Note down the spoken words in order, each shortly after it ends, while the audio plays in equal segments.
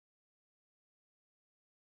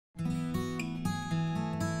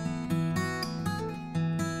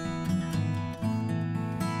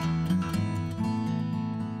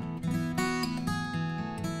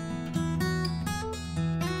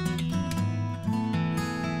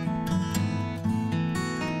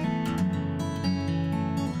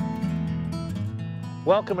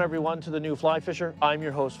Welcome everyone to the New Fly Fisher. I'm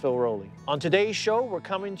your host, Phil Rowley. On today's show, we're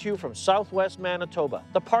coming to you from southwest Manitoba,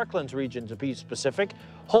 the Parklands region to be specific,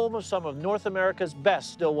 home of some of North America's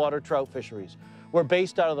best stillwater trout fisheries. We're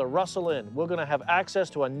based out of the Russell Inn. We're gonna have access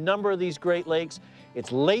to a number of these Great Lakes.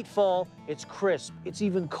 It's late fall, it's crisp, it's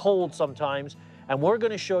even cold sometimes, and we're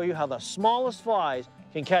gonna show you how the smallest flies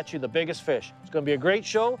can catch you the biggest fish. It's gonna be a great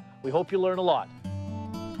show. We hope you learn a lot.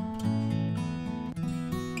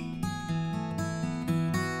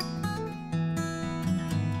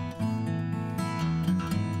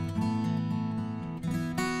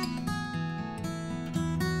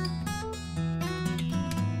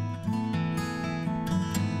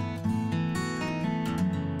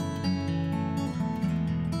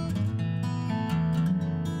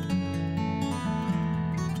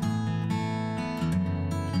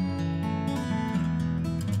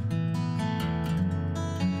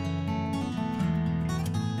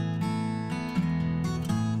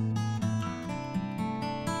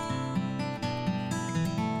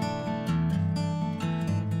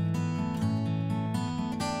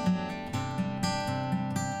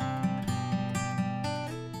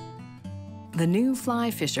 The new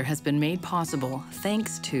fly fisher has been made possible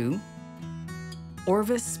thanks to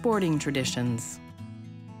Orvis Sporting Traditions,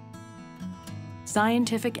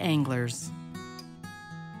 Scientific Anglers,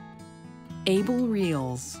 Able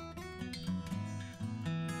Reels,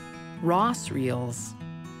 Ross Reels,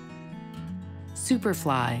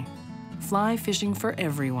 Superfly, fly fishing for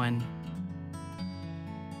everyone.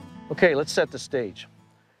 Okay, let's set the stage.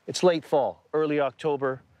 It's late fall, early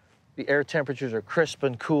October. The air temperatures are crisp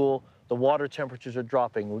and cool. The water temperatures are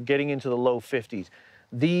dropping. We're getting into the low 50s.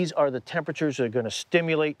 These are the temperatures that are going to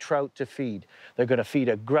stimulate trout to feed. They're going to feed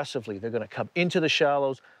aggressively. They're going to come into the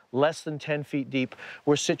shallows, less than 10 feet deep.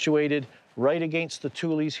 We're situated right against the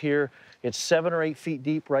tules here. It's 7 or 8 feet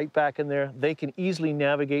deep right back in there. They can easily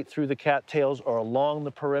navigate through the cattails or along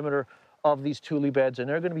the perimeter of these tule beds, and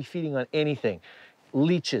they're going to be feeding on anything.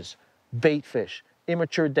 Leeches, baitfish,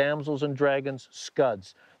 immature damsels and dragons,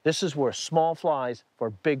 scuds. This is where small flies for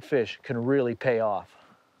big fish can really pay off.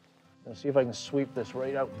 Let's see if I can sweep this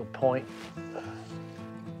right out the point.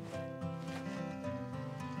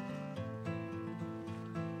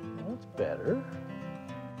 That's better.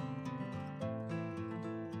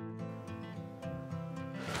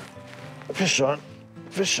 Fish on,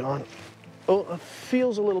 fish on. Oh, it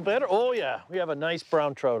feels a little better. Oh yeah, we have a nice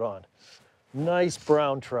brown trout on. Nice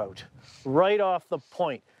brown trout, right off the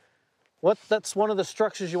point. That's one of the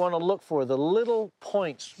structures you want to look for, the little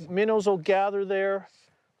points. Minnows will gather there.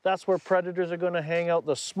 That's where predators are going to hang out,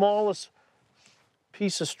 the smallest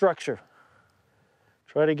piece of structure.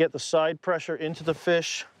 Try to get the side pressure into the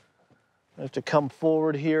fish. I have to come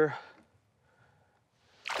forward here.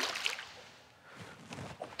 I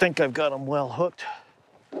think I've got them well hooked.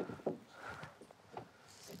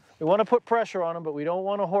 We want to put pressure on them, but we don't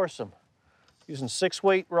want to horse them. Using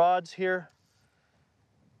 6-weight rods here.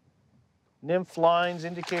 Nymph lines,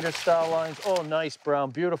 indicator style lines. Oh, nice brown,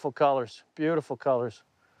 beautiful colors, beautiful colors.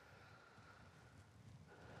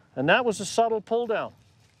 And that was a subtle pull down.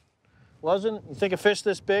 Wasn't, you think a fish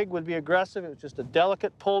this big would be aggressive? It was just a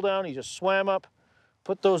delicate pull down. He just swam up,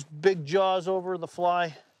 put those big jaws over the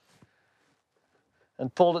fly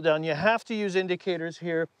and pulled it down. You have to use indicators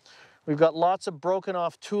here. We've got lots of broken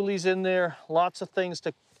off tules in there, lots of things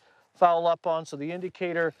to foul up on, so the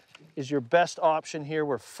indicator is your best option here.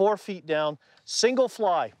 We're 4 feet down, single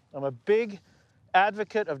fly. I'm a big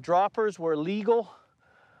advocate of droppers where legal,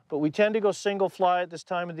 but we tend to go single fly at this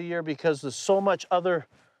time of the year because there's so much other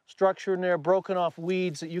structure in there, broken off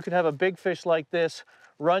weeds, that you could have a big fish like this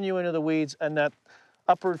run you into the weeds, and that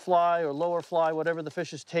upward fly or lower fly, whatever the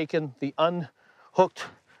fish is taken, the unhooked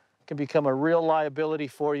can become a real liability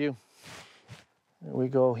for you. There we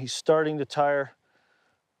go, he's starting to tire.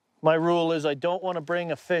 My rule is I don't want to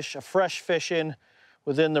bring a fresh fish in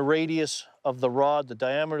within the radius of the rod, the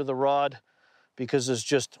diameter of the rod, because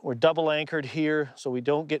we're double anchored here, so we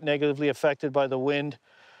don't get negatively affected by the wind.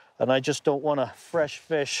 And I just don't want a fresh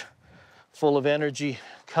fish full of energy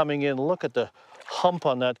coming in. Look at the hump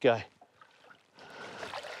on that guy.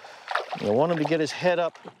 I want him to get his head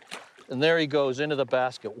up, and there he goes into the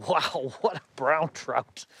basket. Wow, what a brown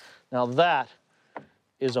trout. Now that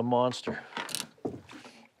is a monster.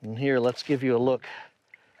 And here, let's give you a look.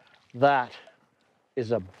 That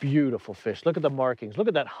is a beautiful fish. Look at the markings. Look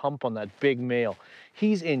at that hump on that big male.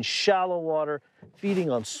 He's in shallow water, feeding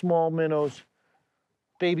on small minnows,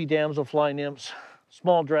 baby damselfly nymphs,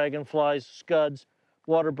 small dragonflies, scuds,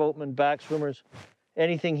 water boatmen, back swimmers,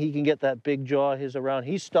 anything he can get that big jaw of his around.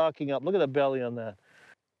 He's stocking up. Look at the belly on that.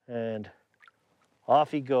 And off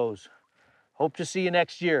he goes. Hope to see you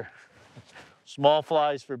next year. Small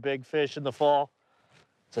flies for big fish in the fall.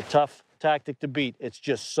 It's a tough tactic to beat. It's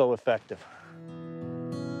just so effective.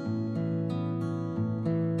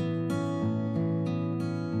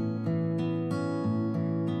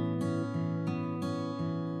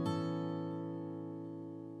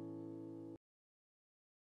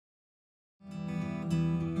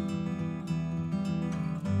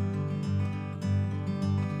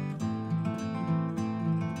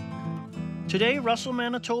 Today, Russell,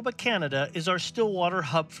 Manitoba, Canada is our Stillwater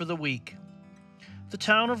hub for the week. The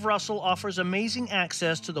town of Russell offers amazing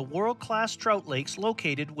access to the world-class trout lakes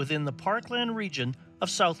located within the parkland region of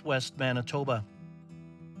southwest Manitoba.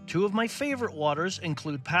 Two of my favorite waters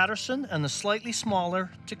include Patterson and the slightly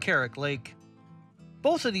smaller Tecarik Lake.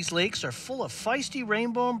 Both of these lakes are full of feisty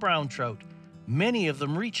rainbow and brown trout, many of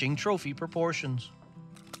them reaching trophy proportions.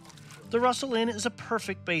 The Russell Inn is a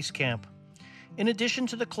perfect base camp. In addition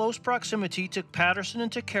to the close proximity to Patterson and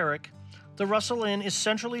Tecarik, the Russell Inn is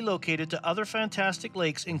centrally located to other fantastic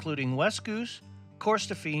lakes including West Goose,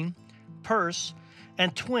 Corstorphine, Purse,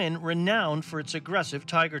 and Twin, renowned for its aggressive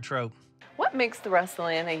tiger trout. What makes the Russell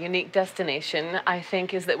Inn a unique destination, I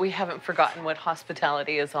think, is that we haven't forgotten what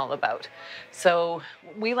hospitality is all about. So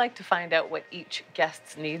we like to find out what each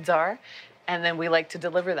guest's needs are, and then we like to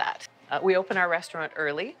deliver that. We open our restaurant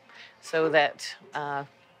early so that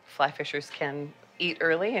fly fishers can eat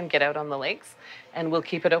early and get out on the lakes, and we'll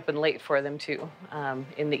keep it open late for them too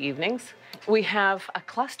in the evenings. We have a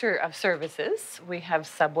cluster of services. We have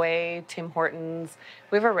Subway, Tim Hortons,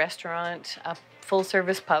 we have a restaurant, a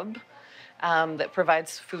full-service pub that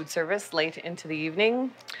provides food service late into the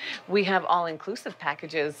evening. We have all-inclusive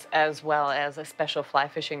packages as well as a special fly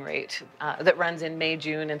fishing rate that runs in May,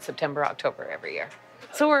 June, and September, October every year.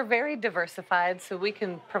 So we're very diversified, so we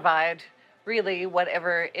can provide really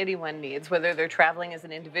whatever anyone needs, whether they're traveling as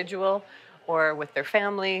an individual or with their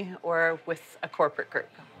family or with a corporate group.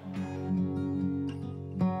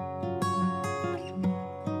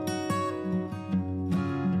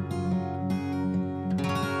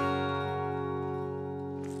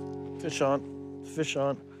 Fish on, fish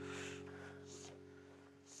on.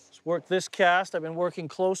 Let's work this cast. I've been working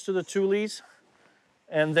close to the tules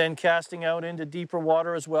and then casting out into deeper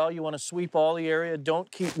water as well. You want to sweep all the area.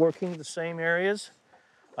 Don't keep working the same areas.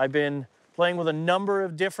 I've been playing with a number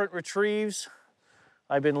of different retrieves.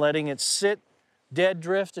 I've been letting it sit, dead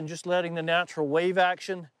drift, and just letting the natural wave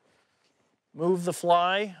action move the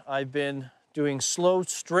fly. I've been doing slow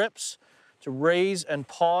strips to raise and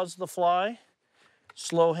pause the fly,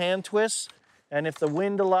 slow hand twists, and if the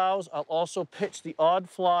wind allows, I'll also pitch the odd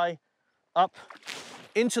fly up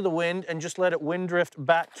into the wind and just let it wind drift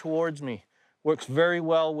back towards me. Works very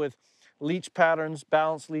well with leech patterns,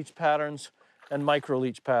 balanced leech patterns, and micro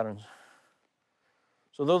leech patterns.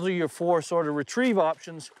 So those are your four sort of retrieve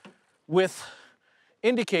options with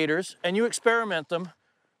indicators, and you experiment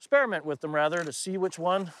with them rather, to see which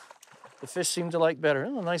one the fish seem to like better.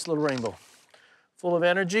 Oh, a nice little rainbow, full of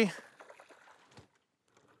energy.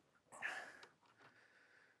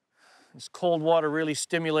 This cold water really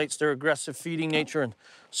stimulates their aggressive feeding nature, and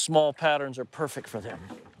small patterns are perfect for them.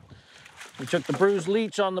 We took the bruised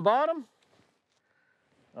leech on the bottom.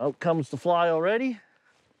 Out comes the fly already.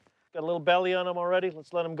 Got a little belly on him already.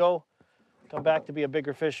 Let's let him go. Come back to be a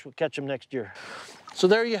bigger fish. We'll catch him next year. So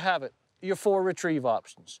there you have it, your four retrieve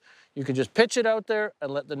options. You can just pitch it out there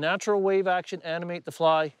and let the natural wave action animate the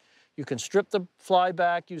fly. You can strip the fly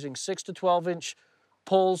back using 6 to 12-inch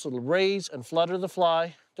pulls. It'll raise and flutter the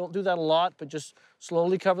fly. Don't do that a lot, but just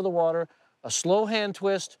slowly cover the water. A slow hand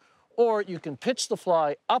twist, or you can pitch the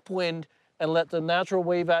fly upwind and let the natural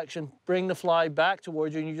wave action bring the fly back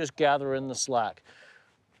towards you, and you just gather in the slack.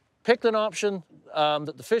 Pick an option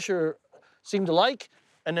that the fisher seem to like,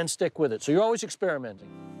 and then stick with it. So you're always experimenting.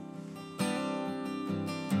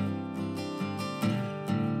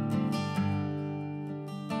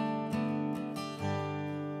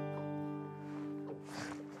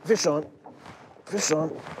 Fish on, fish on,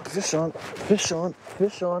 fish on, fish on,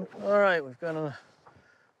 fish on. All right, we've got a,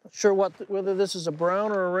 not sure whether this is a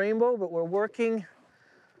brown or a rainbow, but we're working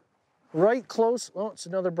right close. Oh, it's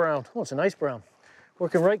another brown. Oh, it's a nice brown.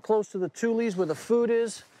 Working right close to the tules where the food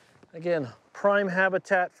is. Again, prime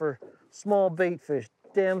habitat for small bait fish,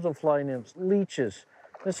 damselfly nymphs, leeches.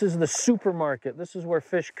 This is the supermarket. This is where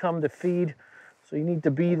fish come to feed. So you need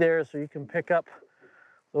to be there so you can pick up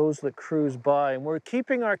those that cruise by. And we're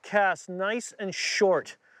keeping our casts nice and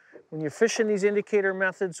short. When you're fishing these indicator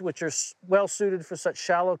methods, which are well suited for such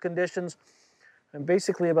shallow conditions, and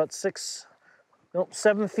basically about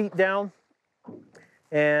 7 feet down.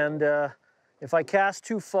 And If I cast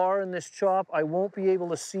too far in this chop, I won't be able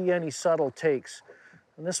to see any subtle takes.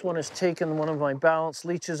 And this one has taken one of my balanced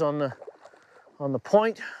leeches on the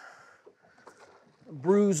point. A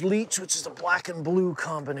bruised leech, which is a black and blue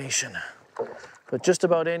combination. But just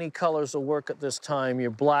about any colors will work at this time.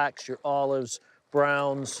 Your blacks, your olives,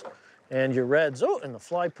 browns, and your reds. Oh, and the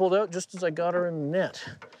fly pulled out just as I got her in the net.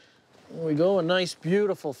 There we go, a nice,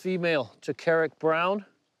 beautiful female Chicaric brown.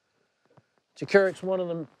 Chicaric's one of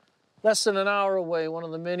them, less than an hour away, one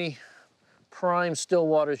of the many prime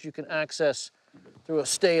Stillwaters you can access through a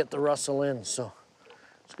stay at the Russell Inn. So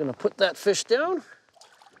just gonna put that fish down,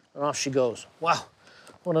 and off she goes. Wow,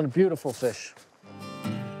 what a beautiful fish.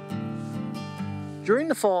 During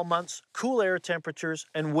the fall months, cool air temperatures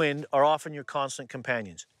and wind are often your constant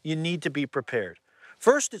companions. You need to be prepared.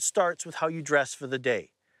 First, it starts with how you dress for the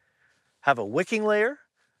day. Have a wicking layer,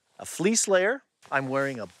 a fleece layer. I'm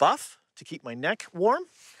wearing a buff to keep my neck warm.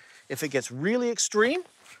 If it gets really extreme,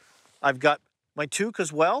 I've got my toque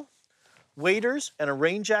as well. Waders and a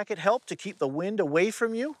rain jacket help to keep the wind away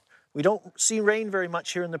from you. We don't see rain very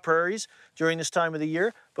much here in the prairies during this time of the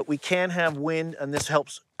year, but we can have wind, and this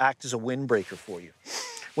helps act as a windbreaker for you.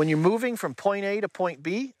 When you're moving from point A to point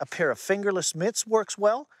B, a pair of fingerless mitts works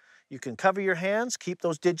well. You can cover your hands, keep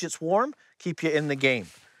those digits warm, keep you in the game.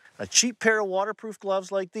 A cheap pair of waterproof gloves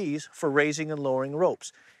like these for raising and lowering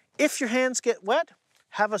ropes. If your hands get wet,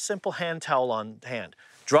 have a simple hand towel on hand.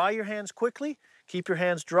 Dry your hands quickly, keep your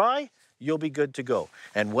hands dry, you'll be good to go.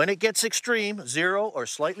 And when it gets extreme, 0 or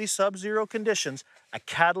slightly sub-zero conditions, a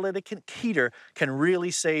catalytic heater can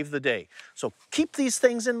really save the day. So keep these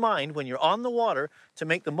things in mind when you're on the water to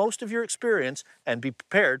make the most of your experience and be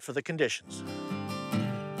prepared for the conditions.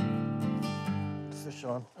 Fish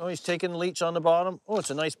on. Oh, he's taking the leech on the bottom. Oh,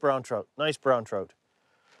 it's a nice brown trout. Nice brown trout.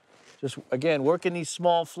 Just, again, working these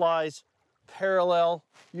small flies parallel,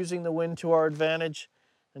 using the wind to our advantage,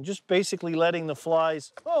 and just basically letting the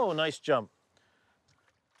flies, oh, nice jump.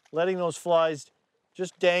 Letting those flies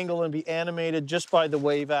just dangle and be animated just by the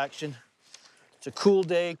wave action. It's a cool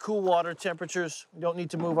day, cool water temperatures. We don't need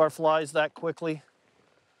to move our flies that quickly.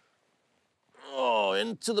 Oh,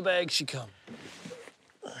 into the bag she comes.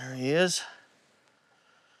 There he is.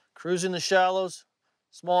 Cruising the shallows,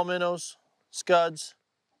 small minnows, scuds,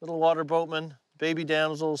 little water boatmen, baby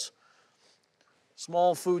damsels,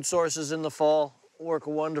 small food sources in the fall work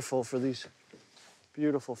wonderful for these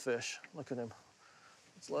beautiful fish. Look at him.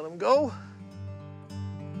 Let's let him go.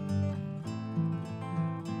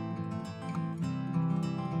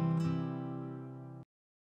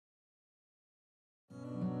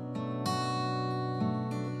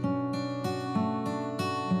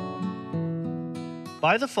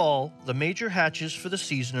 By the fall, the major hatches for the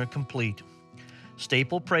season are complete.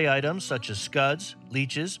 Staple prey items such as scuds,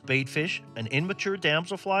 leeches, baitfish, and immature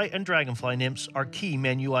damselfly and dragonfly nymphs are key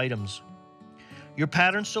menu items. Your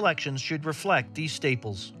pattern selections should reflect these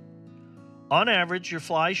staples. On average, your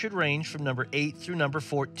fly should range from number 8 through number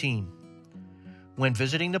 14. When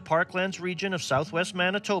visiting the Parklands region of southwest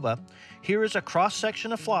Manitoba, here is a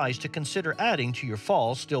cross-section of flies to consider adding to your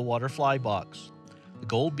fall Stillwater fly box. The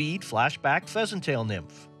gold bead flashback pheasant-tail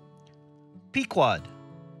nymph, pequod,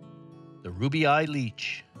 the ruby-eye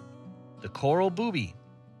leech, the coral booby,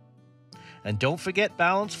 and don't forget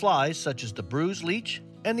balanced flies such as the bruised leech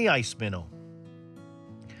and the ice minnow.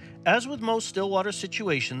 As with most Stillwater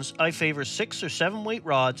situations, I favor 6 or 7 weight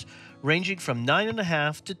rods ranging from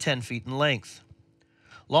 9.5 to 10 feet in length.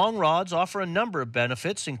 Long rods offer a number of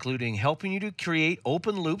benefits, including helping you to create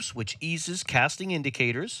open loops, which eases casting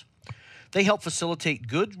indicators. They help facilitate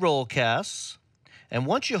good roll casts. And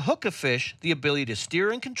once you hook a fish, the ability to steer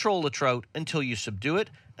and control the trout until you subdue it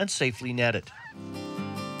and safely net it.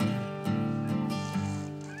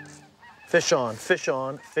 Fish on, fish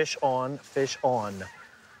on, fish on, fish on.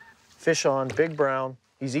 Fish on, big brown.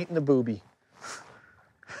 He's eating the booby.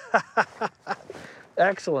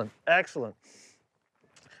 Excellent, excellent.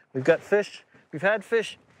 We've got fish. We've had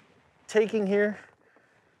fish taking here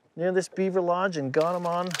near this beaver lodge and got them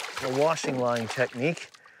on the washing line technique.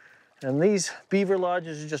 And these beaver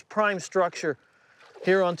lodges are just prime structure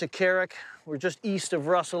here on Chicaric. We're just east of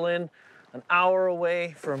Russell Inn, an hour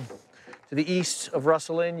away from to the east of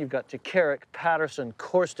Russell Inn. You've got Chicaric, Patterson,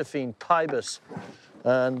 Corstorphine, Pybus.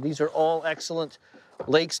 And these are all excellent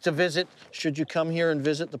lakes to visit should you come here and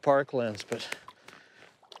visit the Parklands. But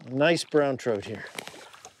a nice brown trout here.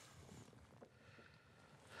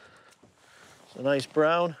 It's a nice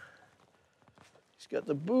brown. He's got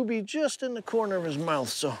the booby just in the corner of his mouth,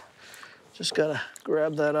 so just gotta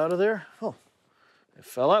grab that out of there. Oh, it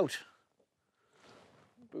fell out.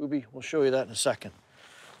 Booby, we'll show you that in a second.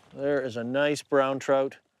 There is a nice brown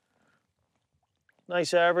trout.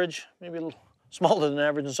 Nice average, maybe a little smaller than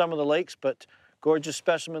average in some of the lakes, but gorgeous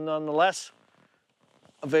specimen nonetheless.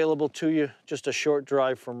 Available to you just a short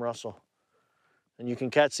drive from Russell. And you can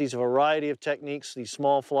catch these a variety of techniques, these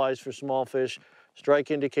small flies for small fish,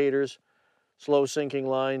 strike indicators, slow sinking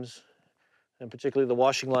lines, and particularly the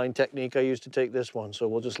washing line technique I use to take this one. So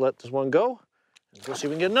we'll just let this one go and go see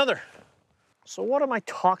if we can get another. So what am I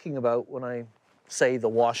talking about when I say the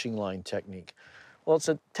washing line technique? Well, it's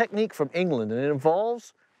a technique from England, and it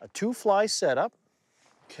involves a 2-fly setup,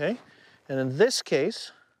 okay? And in this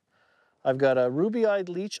case, I've got a ruby-eyed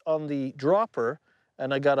leech on the dropper,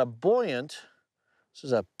 and I got a buoyant, this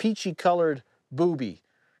is a peachy colored booby.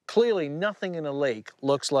 Clearly nothing in a lake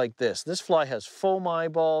looks like this. This fly has foam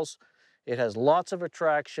eyeballs, it has lots of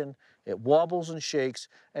attraction, it wobbles and shakes,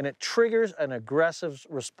 and it triggers an aggressive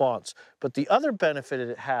response. But the other benefit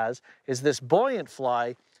it has is this buoyant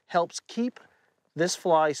fly helps keep this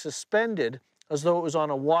fly suspended as though it was on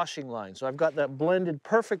a washing line. So I've got that blended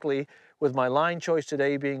perfectly with my line choice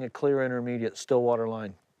today being a clear intermediate Stillwater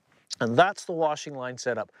line. And that's the washing line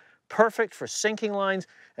setup. Perfect for sinking lines,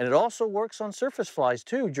 and it also works on surface flies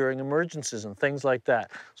too during emergencies and things like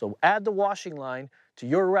that. So add the washing line to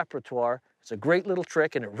your repertoire. It's a great little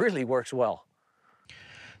trick, and it really works well.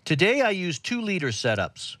 Today I use 2-leader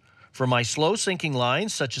setups. For my slow sinking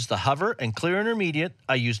lines, such as the hover and clear intermediate,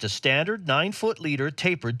 I used a standard 9-foot leader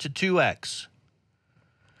tapered to 2X.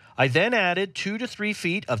 I then added 2 to 3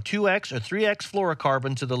 feet of 2X or 3X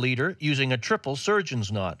fluorocarbon to the leader using a triple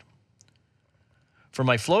surgeon's knot. For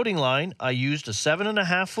my floating line, I used a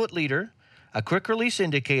 7.5-foot leader, a quick release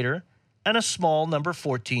indicator, and a small number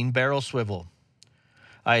 14 barrel swivel.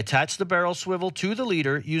 I attached the barrel swivel to the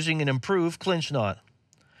leader using an improved clinch knot.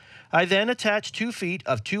 I then attached 2 feet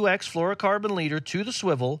of 2X fluorocarbon leader to the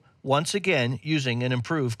swivel, once again using an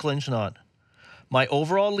improved clinch knot. My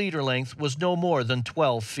overall leader length was no more than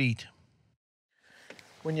 12 feet.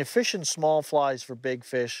 When you're fishing small flies for big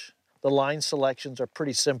fish, the line selections are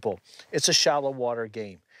pretty simple. It's a shallow water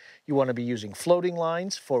game. You want to be using floating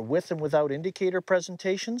lines for with and without indicator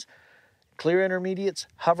presentations. Clear intermediates,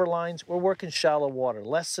 hover lines, we're working shallow water,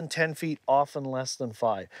 less than 10 feet, often less than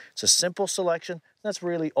 5. It's a simple selection. That's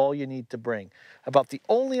really all you need to bring. About the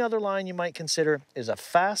only other line you might consider is a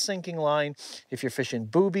fast sinking line if you're fishing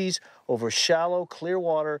boobies over shallow, clear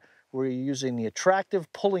water where you're using the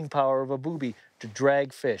attractive pulling power of a booby to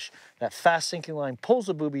drag fish. That fast sinking line pulls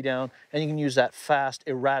the booby down, and you can use that fast,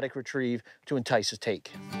 erratic retrieve to entice a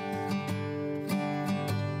take.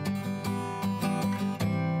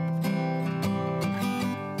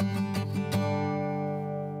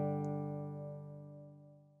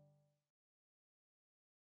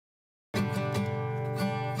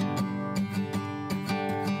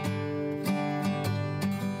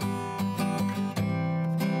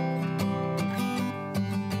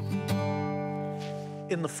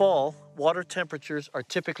 In the fall, water temperatures are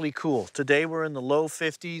typically cool. Today we're in the low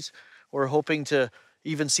 50s. We're hoping to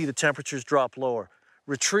even see the temperatures drop lower.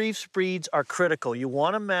 Retrieve speeds are critical. You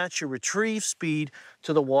want to match your retrieve speed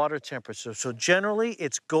to the water temperature. So generally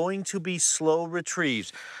it's going to be slow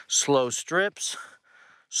retrieves, slow strips,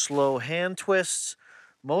 slow hand twists.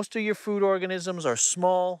 Most of your food organisms are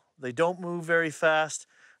small. They don't move very fast.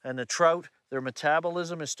 And the trout, their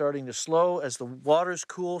metabolism is starting to slow as the water's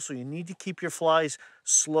cool, so you need to keep your flies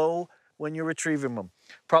slow when you're retrieving them.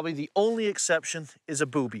 Probably the only exception is a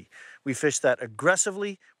booby. We fish that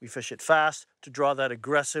aggressively, we fish it fast to draw that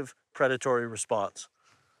aggressive predatory response.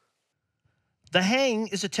 The hang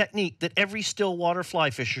is a technique that every stillwater fly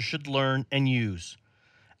fisher should learn and use.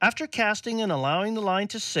 After casting and allowing the line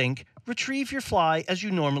to sink, retrieve your fly as you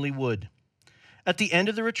normally would. At the end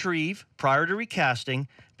of the retrieve, prior to recasting,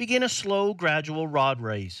 begin a slow, gradual rod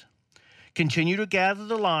raise. Continue to gather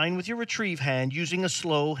the line with your retrieve hand using a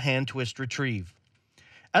slow hand twist retrieve.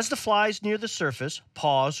 As the flies near the surface,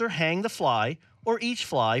 pause or hang the fly or each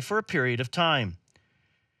fly for a period of time.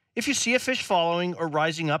 If you see a fish following or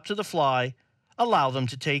rising up to the fly, allow them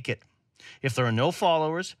to take it. If there are no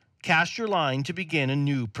followers, cast your line to begin a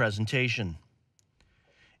new presentation.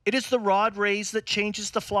 It is the rod raise that changes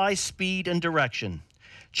the fly's speed and direction,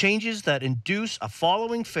 changes that induce a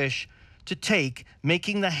following fish to take,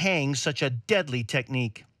 making the hang such a deadly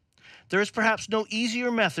technique. There is perhaps no easier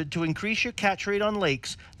method to increase your catch rate on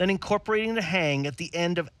lakes than incorporating the hang at the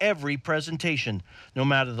end of every presentation, no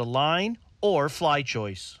matter the line or fly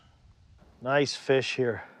choice. Nice fish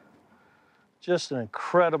here. Just an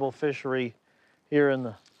incredible fishery here in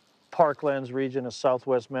the Parklands region of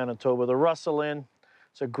southwest Manitoba. The Russell Inn,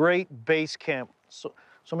 it's a great base camp. So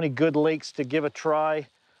many good lakes to give a try.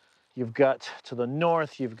 You've got to the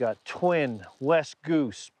north, you've got Twin, West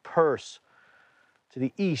Goose, Purse, To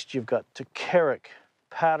the east, you've got Carrick,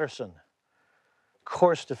 Patterson,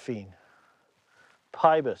 Corstorphine,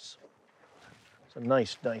 Pybus. It's a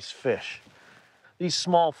nice, nice fish. These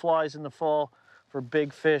small flies in the fall for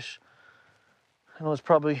big fish. I know there's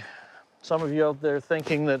probably some of you out there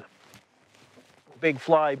thinking that big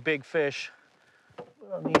fly, big fish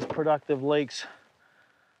on these productive lakes.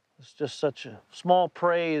 It's just such a small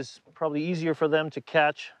prey is probably easier for them to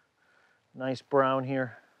catch. Nice brown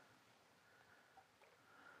here.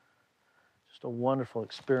 Just a wonderful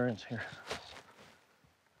experience here.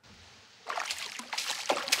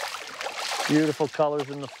 Beautiful colors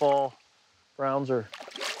in the fall. Browns are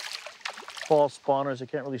fall spawners. They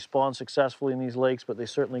can't really spawn successfully in these lakes, but they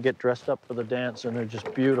certainly get dressed up for the dance, and they're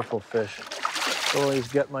just beautiful fish. Always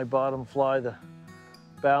get my bottom fly, the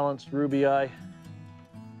balanced ruby eye,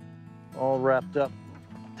 all wrapped up.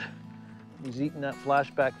 He's eating that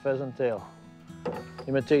flashback pheasant tail.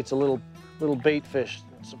 Imitates a little bait fish.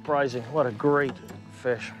 Surprising. What a great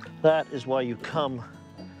fish. That is why you come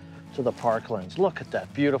to the parklands. Look at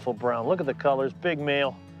that beautiful brown. Look at the colors. Big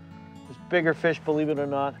male. There's bigger fish, believe it or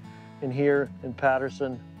not, in here in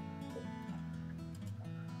Patterson.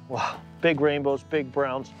 Wow. Big rainbows, big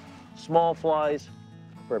browns, small flies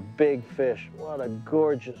for big fish. What a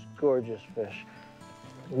gorgeous, gorgeous fish.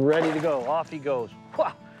 Ready to go. Off he goes.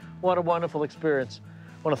 Wow. What a wonderful experience.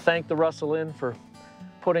 I want to thank the Russell Inn for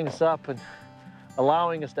putting us up and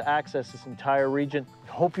allowing us to access this entire region.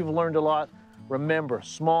 Hope you've learned a lot. Remember,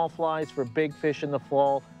 small flies for big fish in the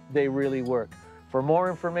fall, they really work. For more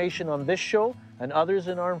information on this show and others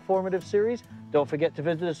in our informative series, don't forget to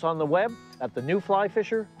visit us on the web at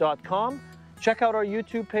thenewflyfisher.com. Check out our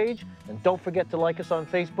YouTube page, and don't forget to like us on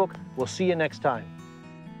Facebook. We'll see you next time.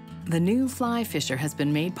 The New Fly Fisher has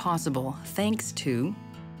been made possible thanks to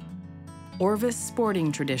Orvis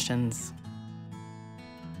Sporting Traditions,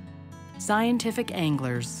 Scientific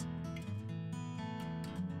Anglers,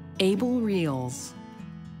 Able Reels,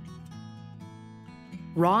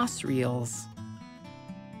 Ross Reels,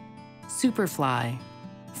 Superfly,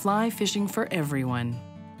 fly fishing for everyone.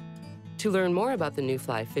 To learn more about the New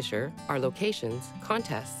Fly Fisher, our locations,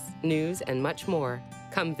 contests, news, and much more,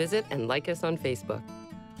 come visit and like us on Facebook.